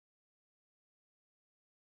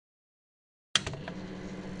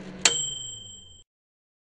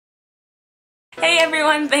Hey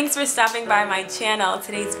everyone, thanks for stopping by my channel.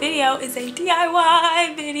 Today's video is a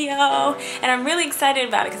DIY video and I'm really excited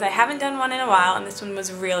about it because I haven't done one in a while and this one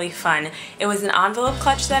was really fun. It was an envelope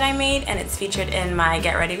clutch that I made and it's featured in my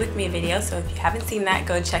Get Ready With Me video, so if you haven't seen that,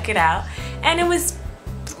 go check it out. And it was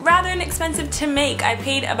rather inexpensive to make. I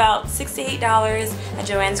paid about $6 to $8 at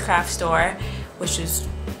Joann's craft store, which is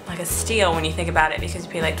like a steal when you think about it because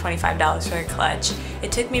you pay like $25 for a clutch.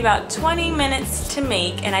 It took me about 20 minutes to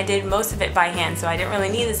make and I did most of it by hand, so I didn't really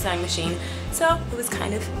need the sewing machine, so it was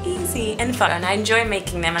kind of easy and fun. And I enjoy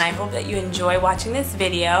making them and I hope that you enjoy watching this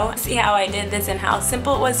video. See how I did this and how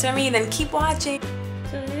simple it was for me? Then keep watching.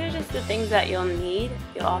 So these are just the things that you'll need.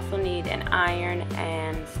 You'll also need an iron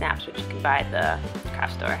and snaps, which you can buy at the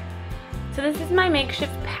craft store. So this is my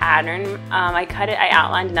makeshift pattern. I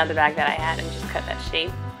outlined another bag that I had and just cut that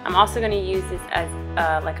shape. I'm also going to use this as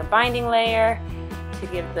like a binding layer to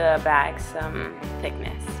give the bag some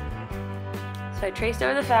thickness. So I traced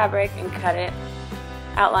over the fabric and cut it,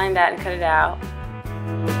 outlined that and cut it out.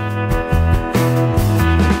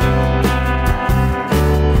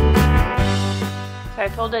 So I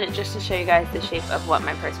folded it just to show you guys the shape of what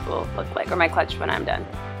my purse will look like, or my clutch when I'm done.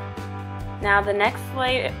 Now the next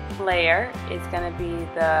layer is going to be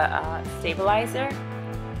the stabilizer.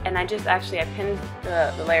 And I pinned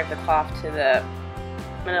the layer of the cloth to the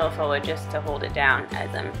Manilla Folder just to hold it down as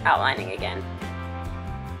I'm outlining again.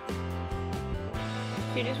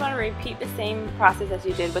 So you just want to repeat the same process as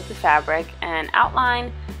you did with the fabric and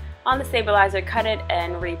outline on the stabilizer, cut it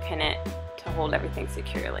and repin it to hold everything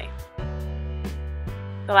securely.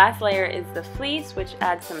 The last layer is the fleece, which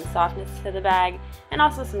adds some softness to the bag and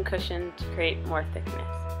also some cushion to create more thickness.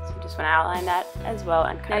 So you just want to outline that as well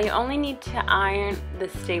and cut. Now you only need to iron the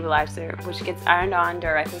stabilizer, which gets ironed on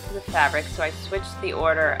directly to the fabric, so I switched the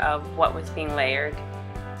order of what was being layered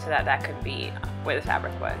so that that could be where the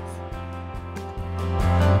fabric was.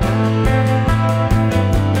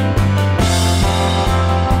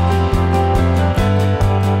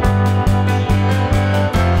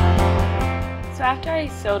 So after I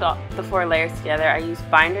sewed all the 4 layers together, I used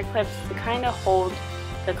binder clips to kind of hold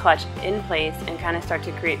the clutch in place and kind of start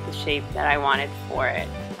to create the shape that I wanted for it.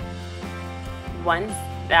 Once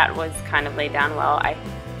that was kind of laid down well, I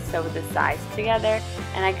sewed the sides together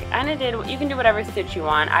and I kind of did, you can do whatever stitch you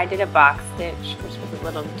want. I did a box stitch, which was a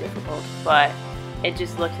little difficult, but it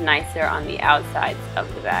just looked nicer on the outsides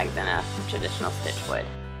of the bag than a traditional stitch would.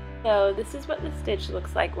 So this is what the stitch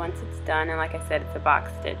looks like once it's done, and like I said, it's a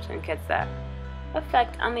box stitch and gets that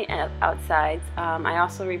effect on the outsides. I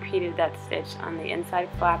also repeated that stitch on the inside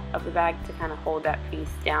flap of the bag to kind of hold that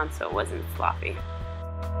piece down so it wasn't sloppy.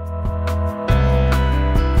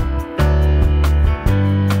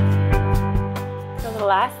 So the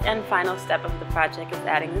last and final step of the project is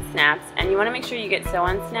adding the snaps, and you want to make sure you get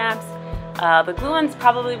sew-on snaps. The glue ones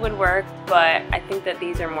probably would work, but I think that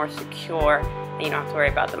these are more secure and you don't have to worry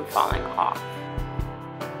about them falling off.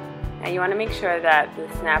 Now you want to make sure that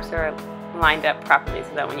the snaps are lined up properly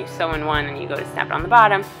so that when you sew in one and you go to snap it on the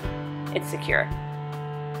bottom, it's secure.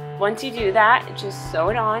 Once you do that, just sew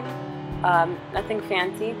it on. Nothing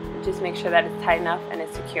fancy, just make sure that it's tight enough and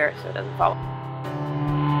it's secure so it doesn't fall.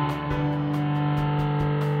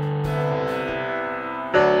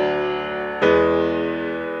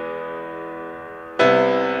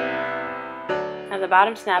 Now the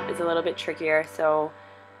bottom snap is a little bit trickier, so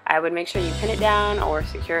I would make sure you pin it down or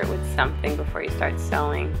secure it with something before you start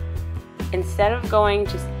sewing. Instead of going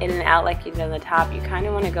just in and out like you did on the top, you kind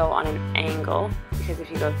of want to go on an angle, because if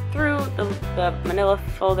you go through the Manilla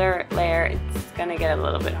Folder layer, it's going to get a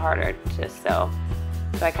little bit harder to sew.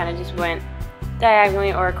 So I kind of just went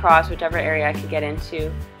diagonally or across, whichever area I could get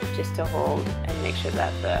into, just to hold and make sure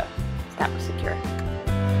that the snap was secure.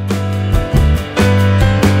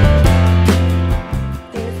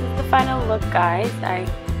 So this is the final look, guys. I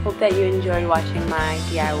hope that you enjoyed watching my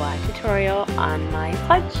DIY tutorial on my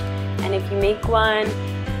clutch. And if you make one,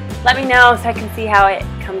 let me know so I can see how it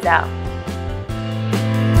comes out.